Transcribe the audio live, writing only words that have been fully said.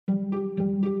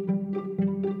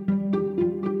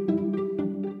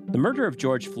murder of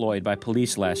George Floyd by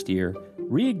police last year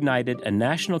reignited a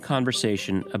national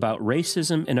conversation about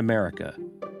racism in America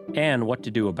and what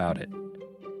to do about it.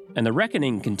 And the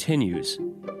reckoning continues.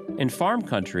 In farm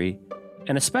country,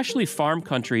 and especially farm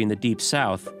country in the Deep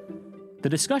South, the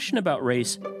discussion about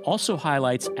race also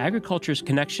highlights agriculture's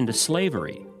connection to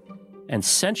slavery and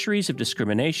centuries of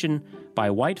discrimination by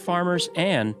white farmers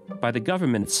and by the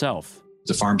government itself.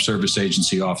 The Farm Service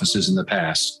Agency offices in the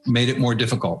past made it more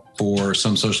difficult for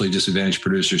some socially disadvantaged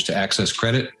producers to access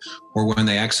credit, or when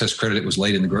they accessed credit, it was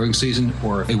late in the growing season,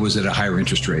 or it was at a higher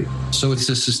interest rate. So it's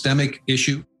a systemic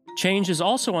issue. Change is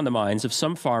also on the minds of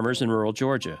some farmers in rural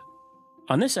Georgia.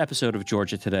 On this episode of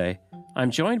Georgia Today, I'm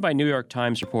joined by New York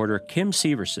Times reporter Kim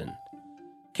Severson.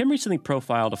 Kim recently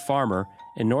profiled a farmer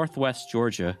in northwest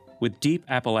Georgia with deep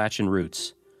Appalachian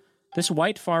roots. This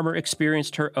white farmer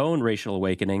experienced her own racial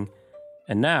awakening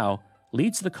and now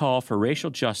leads the call for racial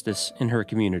justice in her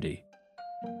community.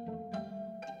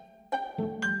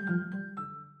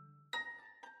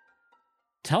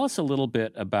 Tell us a little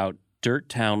bit about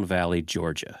Dirttown Valley,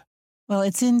 Georgia. Well,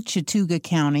 it's in Chattooga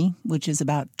County, which is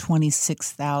about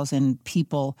 26,000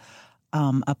 people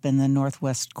up in the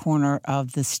northwest corner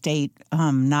of the state,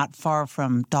 not far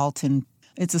from Dalton.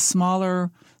 It's a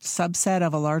smaller subset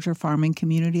of a larger farming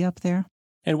community up there.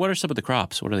 And what are some of the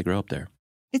crops? What do they grow up there?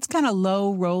 It's kind of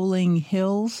low rolling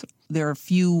hills. There are a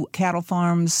few cattle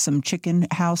farms, some chicken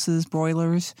houses,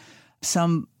 broilers.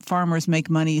 Some farmers make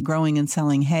money growing and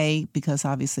selling hay because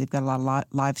obviously they've got a lot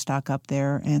of livestock up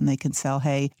there and they can sell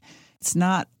hay. It's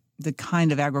not the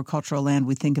kind of agricultural land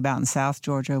we think about in South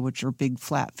Georgia, which are big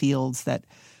flat fields that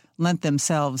lent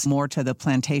themselves more to the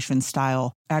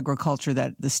plantation-style agriculture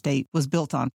that the state was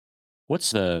built on.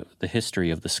 What's the history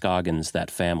of the Scoggins,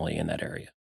 that family in that area?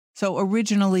 So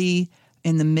originally,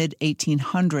 in the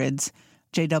mid-1800s,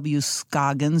 J.W.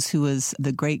 Scoggins, who is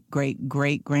the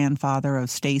great-great-great-grandfather of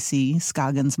Stacy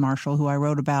Scoggins Marshall, who I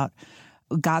wrote about,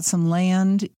 got some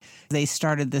land. They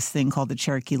started this thing called the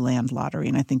Cherokee Land Lottery,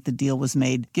 and I think the deal was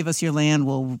made. Give us your land,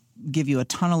 we'll give you a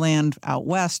ton of land out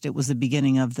west. It was the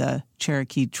beginning of the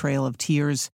Cherokee Trail of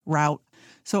Tears route.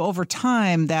 So over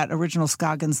time, that original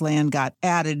Scoggins land got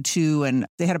added to, and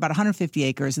they had about 150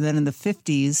 acres. And then in the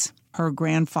 50s, her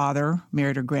grandfather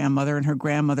married her grandmother, and her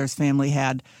grandmother's family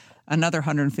had another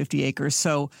 150 acres.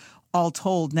 So all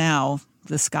told now,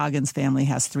 the Scoggins family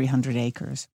has 300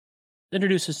 acres.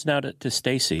 Introduce us now to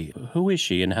Stacy. Who is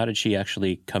she, and how did she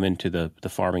actually come into the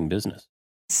farming business?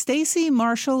 Stacy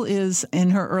Marshall is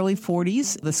in her early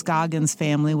 40s. The Scoggins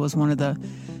family was one of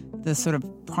the sort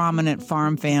of prominent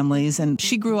farm families, and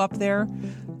she grew up there.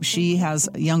 She has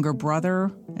a younger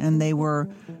brother, and they were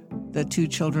the two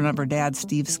children of her dad,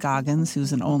 Steve Scoggins,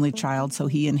 who's an only child, so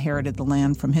he inherited the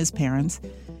land from his parents.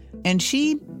 And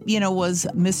she, was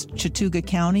Miss Chattooga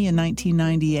County in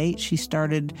 1998. She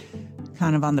started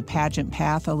kind of on the pageant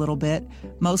path a little bit.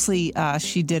 Mostly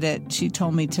she did it, she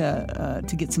told me to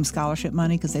get some scholarship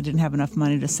money because they didn't have enough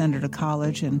money to send her to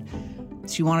college, and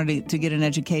she wanted to get an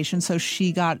education. So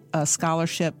she got a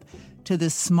scholarship to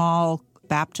this small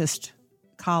Baptist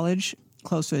college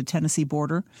close to the Tennessee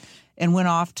border and went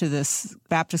off to this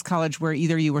Baptist college where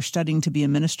either you were studying to be a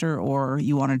minister or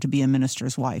you wanted to be a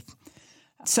minister's wife.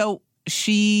 So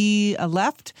she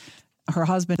left. Her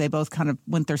husband, they both kind of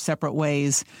went their separate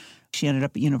ways. She ended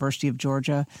up at University of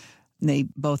Georgia. They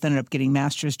both ended up getting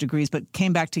master's degrees, but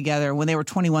came back together. When they were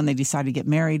 21, they decided to get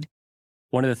married.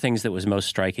 One of the things that was most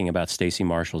striking about Stacy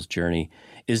Marshall's journey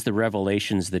is the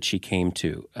revelations that she came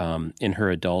to in her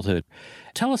adulthood.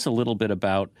 Tell us a little bit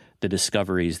about the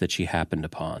discoveries that she happened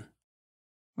upon.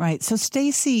 Right. So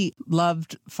Stacy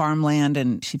loved farmland,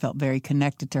 and she felt very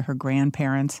connected to her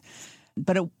grandparents.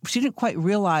 But she didn't quite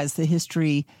realize the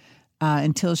history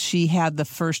until she had the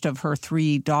first of her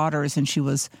three daughters, and she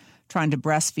was trying to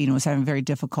breastfeed and was having a very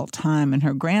difficult time. And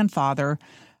her grandfather,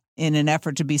 in an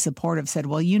effort to be supportive, said,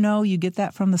 well, you get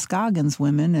that from the Scoggins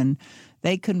women, and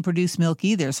they couldn't produce milk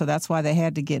either, so that's why they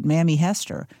had to get Mammy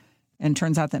Hester. And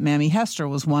turns out that Mammy Hester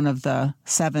was one of the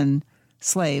 7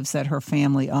 slaves that her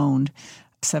family owned,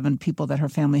 7 people that her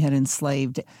family had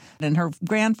enslaved. And her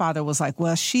grandfather was like,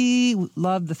 well, she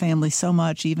loved the family so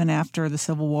much, even after the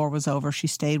Civil War was over, she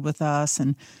stayed with us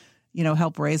and,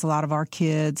 helped raise a lot of our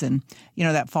kids. And,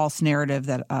 that false narrative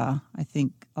that I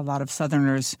think a lot of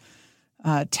Southerners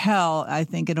tell, I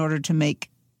think, in order to make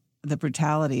the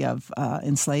brutality of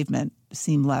enslavement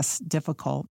seem less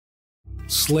difficult.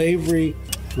 Slavery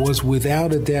was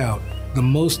without a doubt the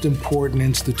most important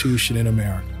institution in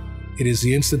America. It is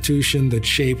the institution that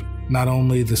shaped not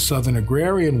only the Southern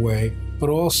agrarian way, but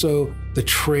also the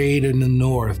trade in the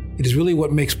North. It is really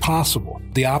what makes possible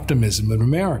the optimism of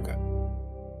America.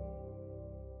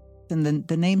 And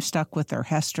the name stuck with her,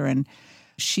 Hester, and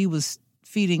she was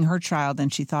feeding her child,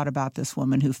 and she thought about this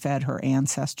woman who fed her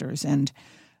ancestors, and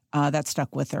that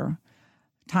stuck with her.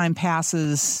 Time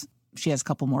passes. She has a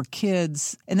couple more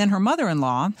kids. And then her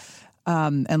mother-in-law,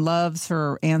 and loves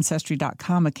her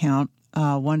Ancestry.com account,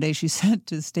 one day she said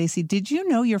to Stacy, "Did you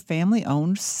know your family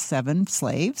owned 7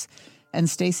 slaves?" And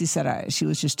Stacy said she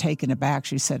was just taken aback.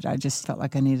 She said, "I just felt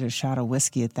like I needed a shot of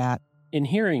whiskey at that." In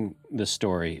hearing the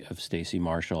story of Stacy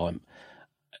Marshall,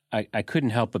 I couldn't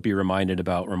help but be reminded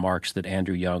about remarks that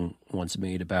Andrew Young once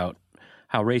made about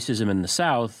how racism in the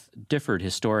South differed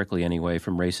historically anyway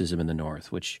from racism in the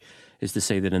North, which is to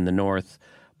say that in the North,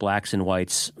 blacks and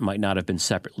whites might not have been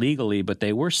separate legally, but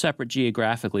they were separate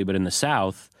geographically. But in the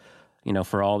South,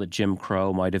 for all that Jim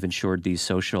Crow might have ensured these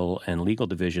social and legal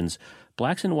divisions,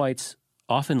 blacks and whites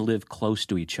often lived close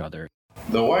to each other.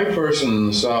 The white person in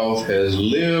the South has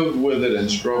lived with it and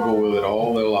struggled with it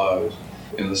all their lives.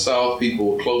 In the South,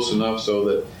 people were close enough so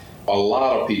that a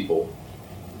lot of people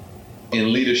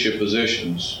in leadership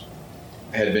positions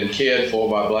had been cared for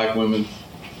by black women,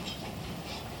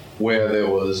 where there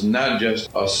was not just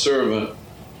a servant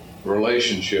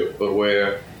relationship, but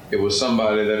where it was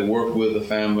somebody that worked with the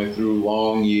family through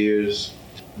long years.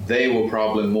 They were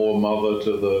probably more mother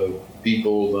to the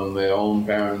people than their own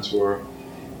parents were.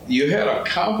 You had a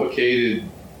complicated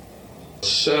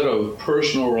set of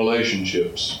personal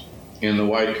relationships in the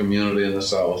white community in the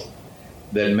South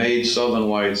that made Southern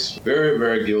whites very,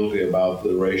 very guilty about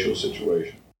the racial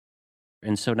situation.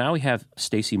 And so now we have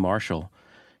Stacy Marshall,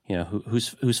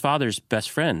 whose father's best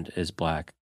friend is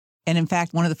black. And in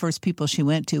fact, one of the first people she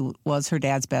went to was her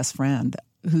dad's best friend,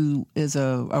 who is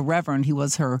a reverend. He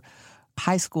was her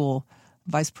high school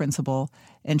vice principal,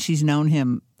 and she's known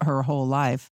him her whole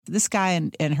life. This guy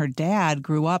and her dad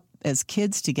grew up as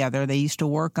kids together. They used to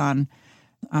work on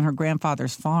her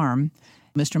grandfather's farm.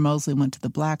 Mr. Mosley went to the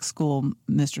black school,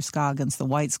 Mr. Scoggins the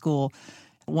white school.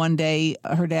 One day,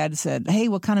 her dad said, "Hey,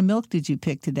 what kind of milk did you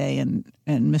pick today?" And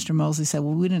Mr. Mosley said,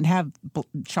 "Well, we didn't have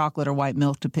chocolate or white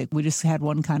milk to pick. We just had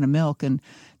one kind of milk." And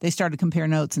they started to compare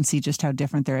notes and see just how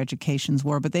different their educations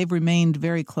were. But they've remained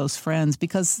very close friends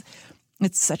because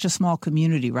it's such a small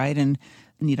community, right? And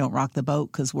you don't rock the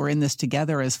boat because we're in this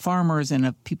together as farmers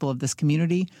and people of this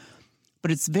community.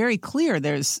 But it's very clear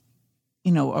there's, a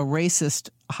racist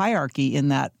hierarchy in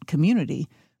that community.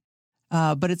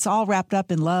 But it's all wrapped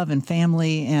up in love and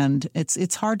family, and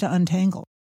it's hard to untangle.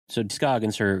 So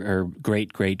Scoggins, her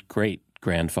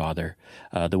great-great-great-grandfather,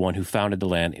 the one who founded the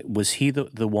land, was he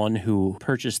the one who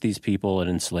purchased these people and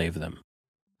enslaved them?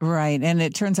 Right, and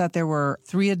it turns out there were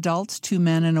 3 adults, 2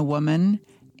 men and a woman,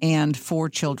 and 4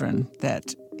 children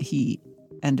that he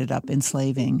ended up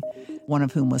enslaving, one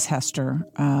of whom was Hester,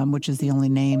 which is the only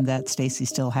name that Stacy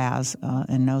still has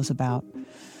and knows about.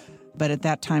 But at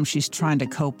that time, she's trying to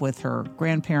cope with her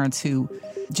grandparents who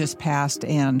just passed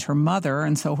and her mother.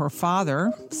 And so her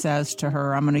father says to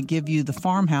her, "I'm going to give you the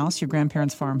farmhouse, your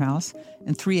grandparents' farmhouse,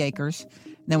 and 3 acres.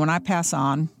 And then when I pass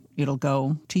on, it'll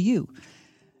go to you."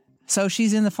 So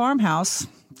she's in the farmhouse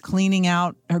cleaning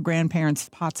out her grandparents'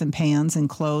 pots and pans and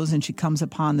clothes, and she comes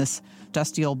upon this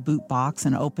dusty old boot box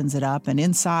and opens it up. And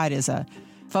inside is a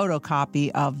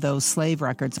photocopy of those slave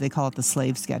records. They call it the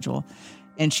slave schedule.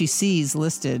 And she sees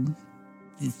listed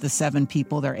the 7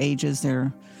 people, their ages,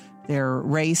 their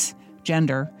race,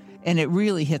 gender. And it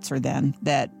really hits her then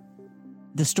that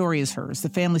the story is hers. The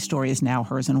family story is now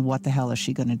hers, and what the hell is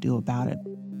she going to do about it?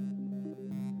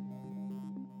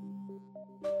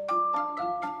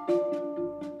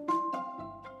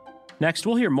 Next,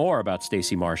 we'll hear more about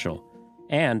Stacy Marshall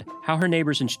and how her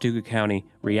neighbors in Chattooga County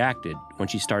reacted when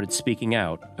she started speaking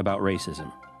out about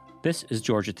racism. This is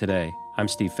Georgia Today. I'm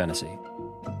Steve Fennessy.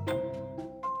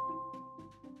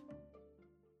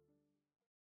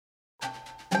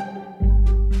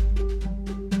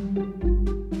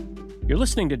 You're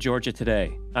listening to Georgia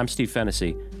Today. I'm Steve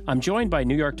Fennessy. I'm joined by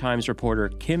New York Times reporter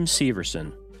Kim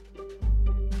Severson.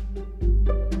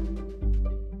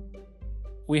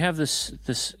 We have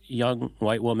this young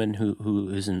white woman who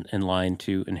is in line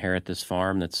to inherit this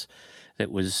farm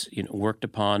that was worked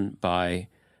upon by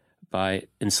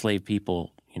enslaved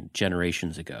people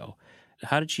generations ago.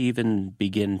 How did she even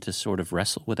begin to sort of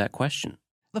wrestle with that question?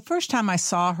 The first time I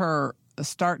saw her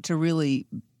start to really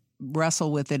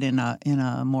wrestle with it in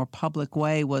a more public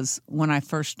way was when I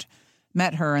first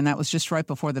met her, and that was just right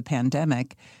before the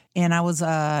pandemic. And I was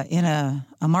in a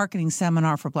marketing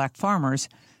seminar for black farmers,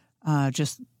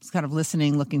 just kind of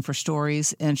listening, looking for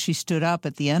stories. And she stood up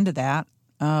at the end of that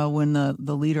when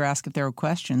the leader asked if there were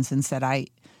questions and said,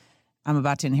 I'm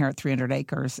about to inherit 300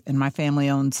 acres, and my family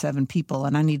owns 7 people,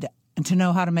 and I need to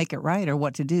know how to make it right or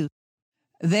what to do.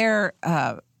 There,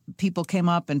 people came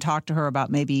up and talked to her about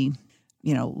maybe,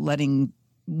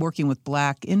 working with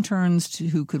Black interns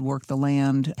who could work the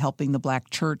land, helping the Black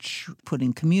church,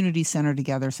 putting community center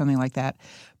together, something like that.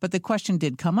 But the question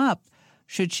did come up,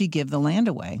 should she give the land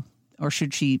away? Or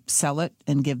should she sell it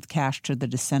and give cash to the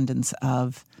descendants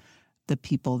of the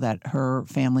people that her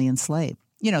family enslaved?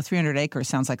 300 acres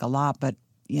sounds like a lot, but,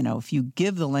 if you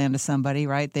give the land to somebody,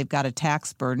 right, they've got a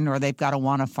tax burden or they've got to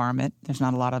want to farm it. There's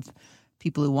not a lot of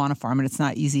people who want to farm it. It's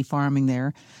not easy farming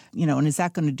there, and is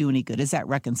that going to do any good? Is that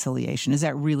reconciliation? Is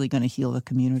that really going to heal the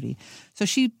community? So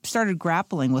she started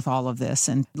grappling with all of this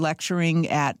and lecturing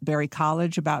at Berry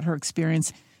College about her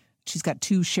experience. She's got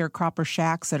 2 sharecropper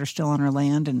shacks that are still on her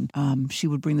land, and she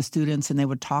would bring the students and they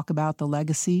would talk about the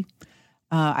legacy.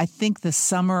 I think the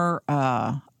summer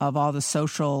of all the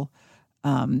social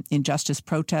injustice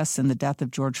protests and the death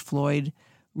of George Floyd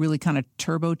really kind of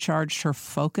turbocharged her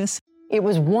focus. It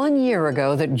was 1 year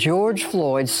ago that George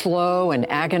Floyd's slow and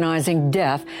agonizing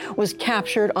death was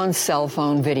captured on cell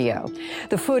phone video.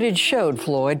 The footage showed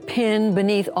Floyd pinned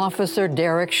beneath Officer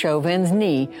Derek Chauvin's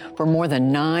knee for more than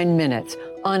 9 minutes,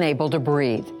 unable to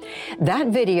breathe. That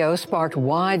video sparked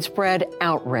widespread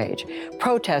outrage.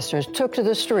 Protesters took to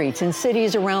the streets in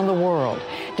cities around the world,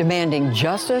 demanding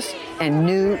justice and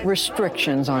new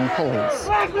restrictions on police.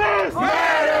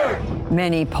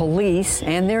 Many police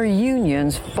and their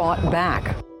unions fought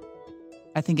back.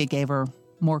 I think it gave her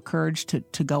more courage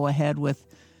to go ahead with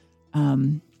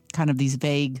kind of these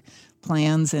vague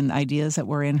plans and ideas that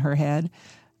were in her head.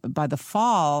 By the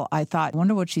fall, I thought, I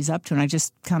wonder what she's up to. And I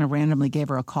just kind of randomly gave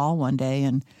her a call one day,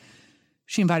 and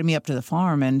she invited me up to the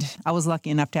farm. And I was lucky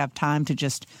enough to have time to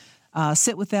just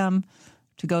sit with them,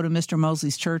 to go to Mr.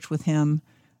 Mosley's church with him,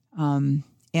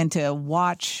 and to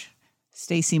watch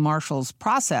Stacey Marshall's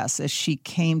process as she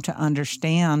came to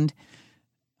understand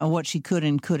what she could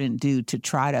and couldn't do to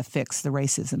try to fix the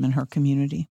racism in her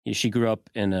community. She grew up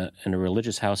in a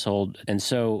religious household, and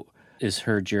so is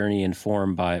her journey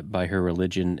informed by her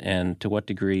religion, and to what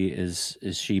degree is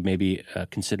she maybe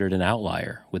considered an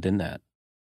outlier within that?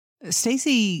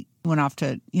 Stacey went off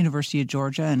to University of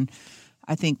Georgia and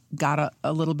I think got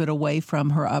a little bit away from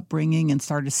her upbringing and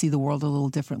started to see the world a little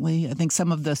differently. I think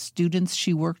some of the students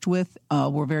she worked with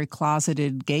were very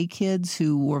closeted gay kids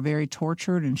who were very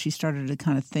tortured, and she started to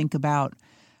kind of think about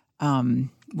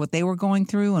what they were going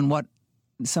through and what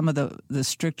some of the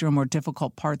stricter and more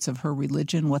difficult parts of her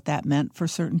religion, what that meant for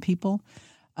certain people.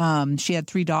 She had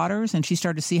 3 daughters, and she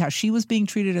started to see how she was being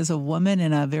treated as a woman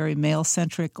in a very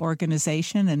male-centric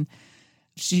organization. And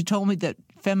she told me that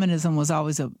feminism was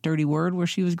always a dirty word where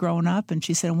she was growing up. And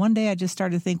she said, one day I just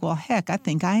started to think, well, heck, I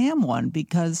think I am one,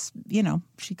 because,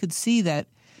 she could see that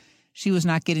she was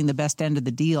not getting the best end of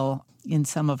the deal in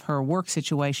some of her work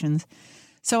situations.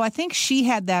 So I think she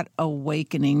had that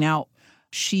awakening. Now,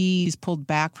 she's pulled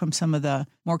back from some of the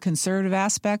more conservative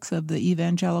aspects of the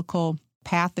evangelical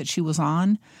path that she was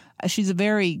on. She's a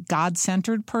very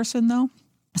God-centered person, though.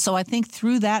 So I think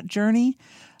through that journey,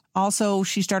 also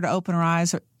she started to open her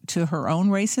eyes to her own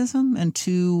racism and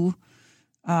to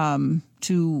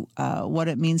what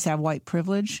it means to have white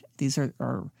privilege. These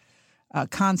are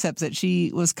concepts that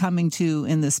she was coming to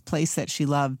in this place that she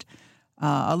loved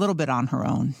a little bit on her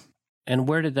own. And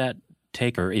where did that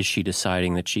take her? Is she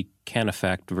deciding that she can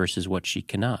affect versus what she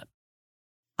cannot?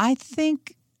 I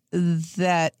think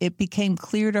that it became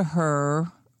clear to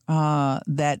her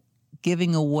that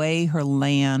giving away her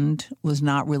land was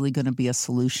not really going to be a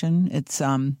solution. It's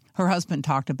her husband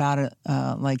talked about it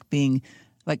like being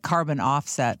like carbon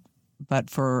offset, but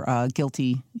for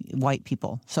guilty white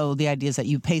people. So the idea is that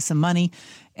you pay some money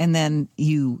and then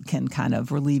you can kind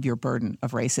of relieve your burden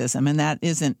of racism. And that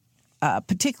isn't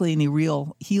particularly any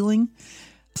real healing.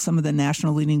 Some of the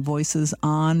national leading voices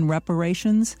on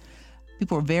reparations,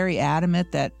 people are very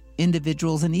adamant that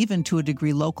individuals and even to a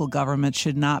degree local governments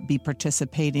should not be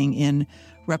participating in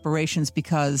reparations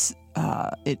because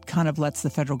it kind of lets the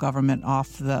federal government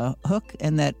off the hook,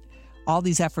 and that all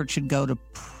these efforts should go to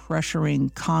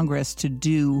pressuring Congress to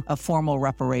do a formal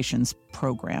reparations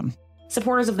program.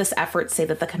 Supporters of this effort say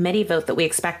that the committee vote that we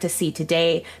expect to see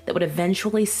today that would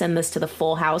eventually send this to the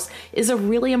full House is a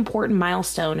really important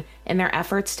milestone in their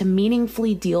efforts to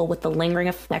meaningfully deal with the lingering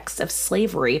effects of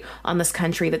slavery on this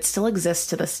country that still exists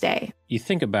to this day. You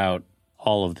think about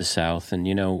all of the South, and,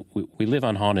 we live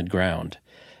on haunted ground.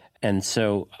 And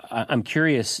so I'm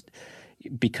curious,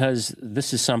 because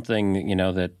this is something,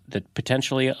 that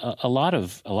potentially a lot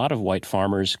of white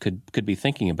farmers could be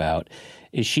thinking about.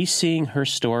 Is she seeing her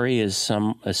story as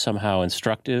somehow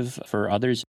instructive for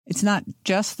others? It's not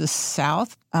just the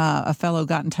South. A fellow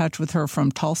got in touch with her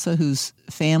from Tulsa whose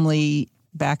family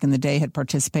back in the day had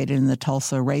participated in the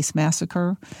Tulsa Race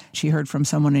Massacre. She heard from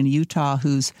someone in Utah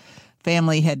whose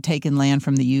family had taken land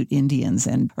from the Ute Indians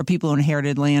or people who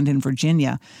inherited land in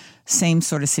Virginia. Same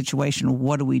sort of situation.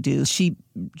 What do we do? She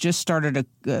just started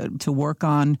to work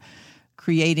on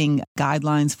creating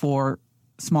guidelines for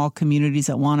small communities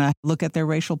that want to look at their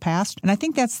racial past. And I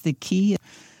think that's the key.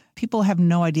 People have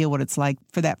no idea what it's like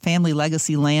for that family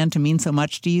legacy land to mean so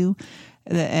much to you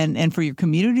and for your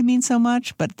community to mean so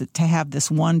much, but to have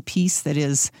this one piece that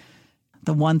is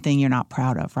the one thing you're not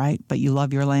proud of, right? But you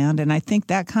love your land. And I think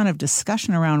that kind of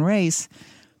discussion around race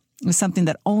is something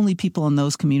that only people in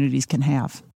those communities can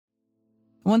have.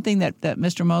 One thing that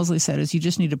Mr. Mosley said is you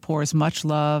just need to pour as much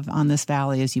love on this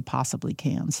valley as you possibly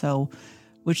can. So,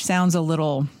 which sounds a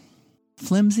little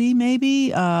flimsy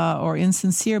maybe or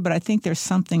insincere, but I think there's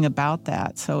something about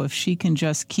that. So if she can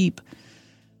just keep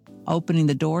opening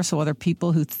the door so other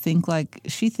people who think like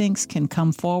she thinks can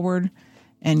come forward,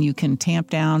 and you can tamp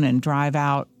down and drive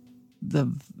out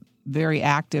the very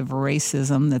active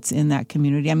racism that's in that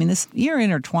community. I mean, you're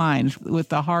intertwined with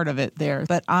the heart of it there.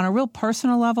 But on a real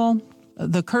personal level,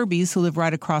 the Kirbys, who live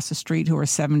right across the street, who are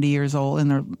 70 years old, in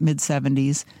their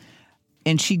mid-70s,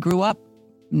 and she grew up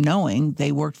knowing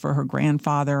they worked for her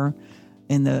grandfather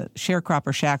in the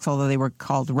sharecropper shacks, although they were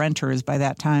called renters by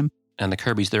that time. And the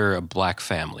Kirbys, they're a black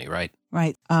family, right?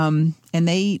 Right. And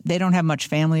they don't have much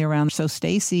family around. So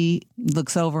Stacy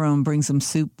looks over and brings them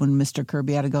soup when Mr.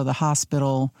 Kirby had to go to the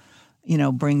hospital,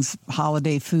 brings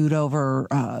holiday food over.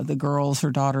 The girls,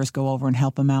 her daughters, go over and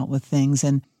help him out with things.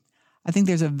 And I think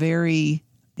there's a very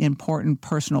important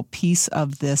personal piece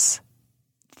of this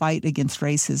fight against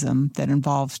racism that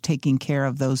involves taking care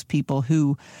of those people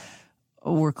who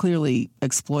were clearly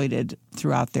exploited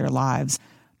throughout their lives,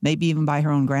 maybe even by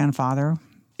her own grandfather.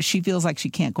 She feels like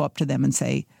she can't go up to them and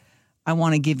say, I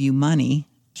want to give you money.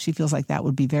 She feels like that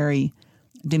would be very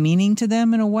demeaning to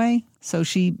them in a way. So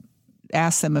she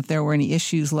asked them if there were any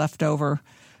issues left over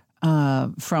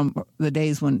from the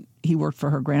days when he worked for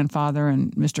her grandfather.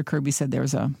 And Mr. Kirby said there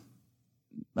was a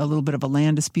little bit of a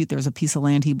land dispute. There was a piece of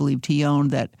land he believed he owned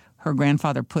that her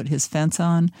grandfather put his fence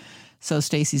on. So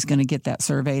Stacy's going to get that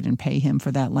surveyed and pay him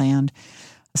for that land.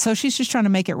 So she's just trying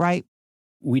to make it right.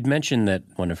 We'd mentioned that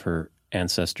one of her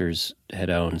ancestors had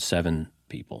owned 7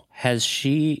 people. Has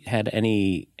she had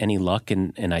any luck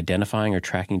in identifying or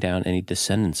tracking down any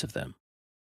descendants of them?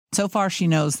 So far, she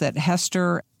knows that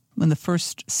Hester, in the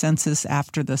first census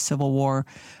after the Civil War,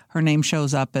 her name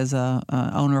shows up as a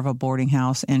owner of a boarding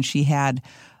house, and she had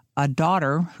a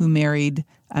daughter who married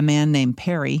a man named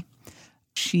Perry.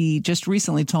 She just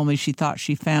recently told me she thought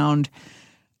she found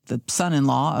the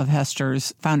son-in-law of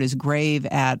Hester's, found his grave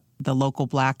at the local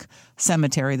black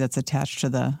cemetery that's attached to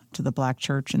the black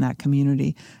church in that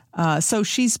community. So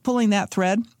she's pulling that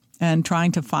thread and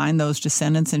trying to find those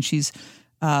descendants, and she's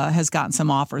has gotten some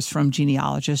offers from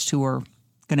genealogists who are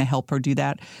going to help her do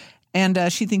that.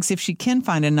 And she thinks if she can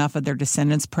find enough of their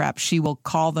descendants, perhaps she will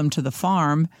call them to the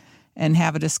farm and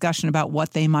have a discussion about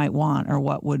what they might want or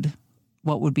what would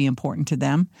be important to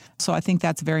them. So I think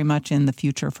that's very much in the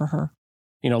future for her.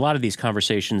 A lot of these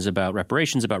conversations about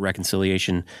reparations, about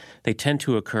reconciliation, they tend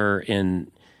to occur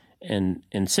in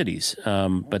cities.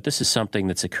 But this is something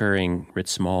that's occurring writ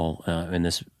small in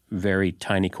this very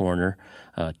tiny corner,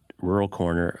 rural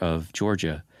corner of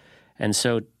Georgia. And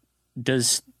so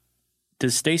does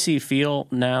Stacy feel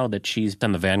now that she's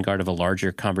on the vanguard of a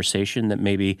larger conversation that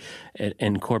maybe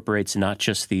incorporates not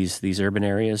just these urban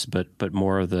areas, but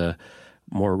more of the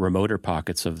more remoter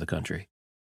pockets of the country?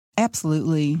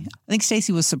 Absolutely. I think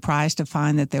Stacy was surprised to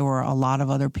find that there were a lot of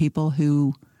other people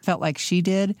who felt like she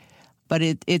did, but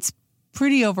it's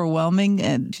pretty overwhelming.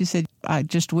 And she said, I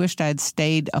just wished I'd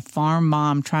stayed a farm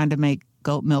mom trying to make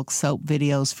goat milk soap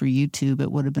videos for YouTube. It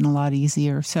would have been a lot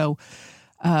easier. So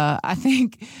I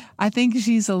think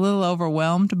she's a little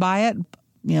overwhelmed by it.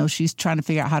 She's trying to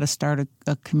figure out how to start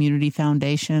a community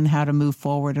foundation, how to move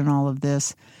forward in all of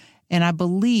this. And I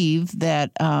believe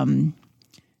that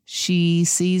she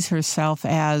sees herself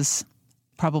as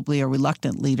probably a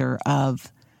reluctant leader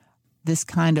of this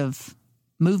kind of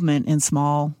movement in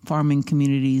small farming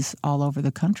communities all over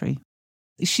the country.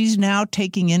 She's now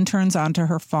taking interns onto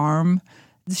her farm.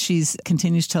 She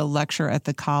continues to lecture at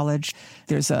the college.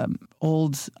 There's an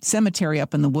old cemetery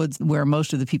up in the woods where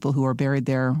most of the people who are buried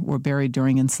there were buried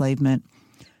during enslavement.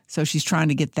 So she's trying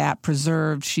to get that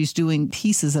preserved. She's doing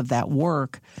pieces of that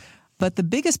work. But the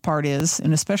biggest part is,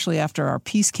 and especially after our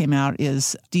piece came out,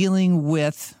 is dealing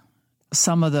with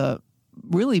some of the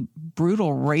really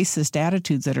brutal racist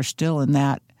attitudes that are still in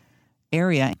that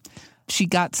area. She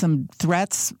got some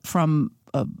threats from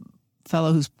a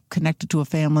fellow who's connected to a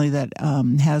family that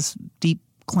has deep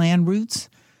Klan roots.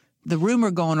 The rumor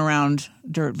going around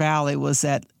Dirt Valley was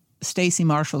that Stacey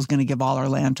Marshall is going to give all her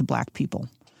land to black people.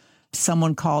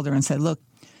 Someone called her and said, look,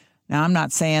 now I'm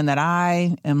not saying that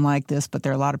I am like this, but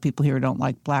there are a lot of people here who don't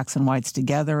like blacks and whites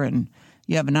together, and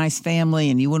you have a nice family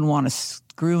and you wouldn't want to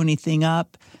screw anything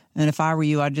up. And if I were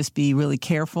you, I'd just be really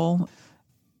careful.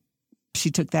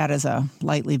 She took that as a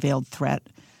lightly veiled threat.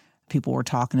 People were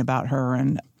talking about her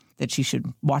and that she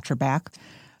should watch her back.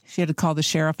 She had to call the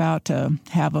sheriff out to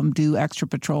have them do extra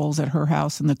patrols at her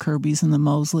house and the Kirbys and the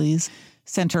Mosleys.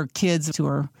 Sent her kids to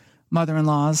her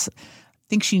mother-in-law's. I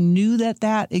think she knew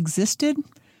that existed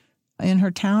in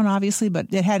her town, obviously, but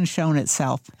it hadn't shown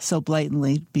itself so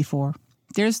blatantly before.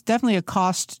 There's definitely a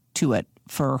cost to it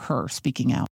for her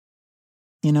speaking out.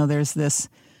 You know, there's this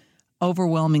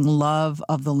overwhelming love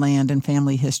of the land and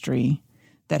family history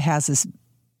that has this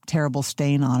terrible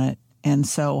stain on it. And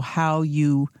so how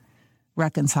you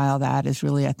reconcile that is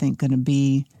really, I think, going to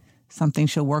be something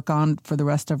she'll work on for the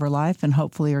rest of her life, and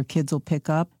hopefully her kids will pick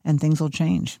up and things will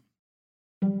change.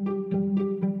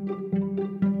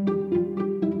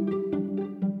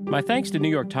 My thanks to New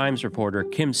York Times reporter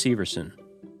Kim Severson.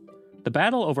 The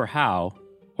battle over how,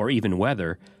 or even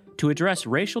whether, to address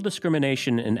racial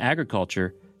discrimination in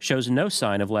agriculture shows no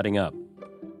sign of letting up.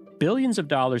 Billions of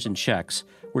dollars in checks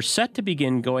were set to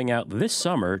begin going out this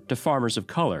summer to farmers of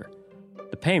color.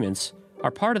 The payments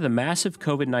are part of the massive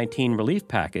COVID-19 relief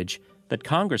package that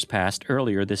Congress passed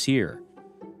earlier this year.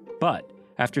 But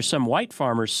after some white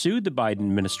farmers sued the Biden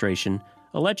administration,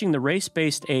 alleging the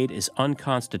race-based aid is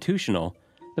unconstitutional,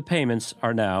 the payments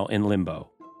are now in limbo.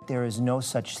 There is no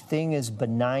such thing as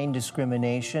benign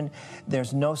discrimination.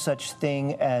 There's no such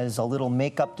thing as a little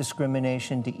make-up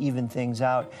discrimination to even things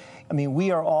out. I mean,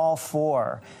 we are all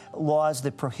for laws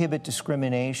that prohibit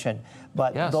discrimination,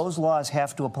 but those laws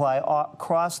have to apply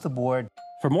across the board.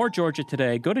 For more Georgia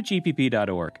Today, go to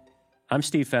gpp.org. I'm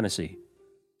Steve Fennessy.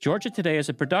 Georgia Today is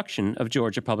a production of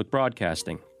Georgia Public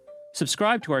Broadcasting.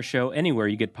 Subscribe to our show anywhere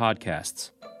you get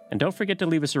podcasts. And don't forget to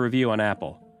leave us a review on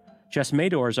Apple. Jess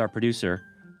Mador is our producer.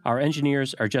 Our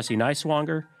engineers are Jesse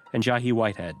Neiswanger and Jahi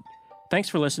Whitehead. Thanks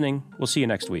for listening. We'll see you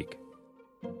next week.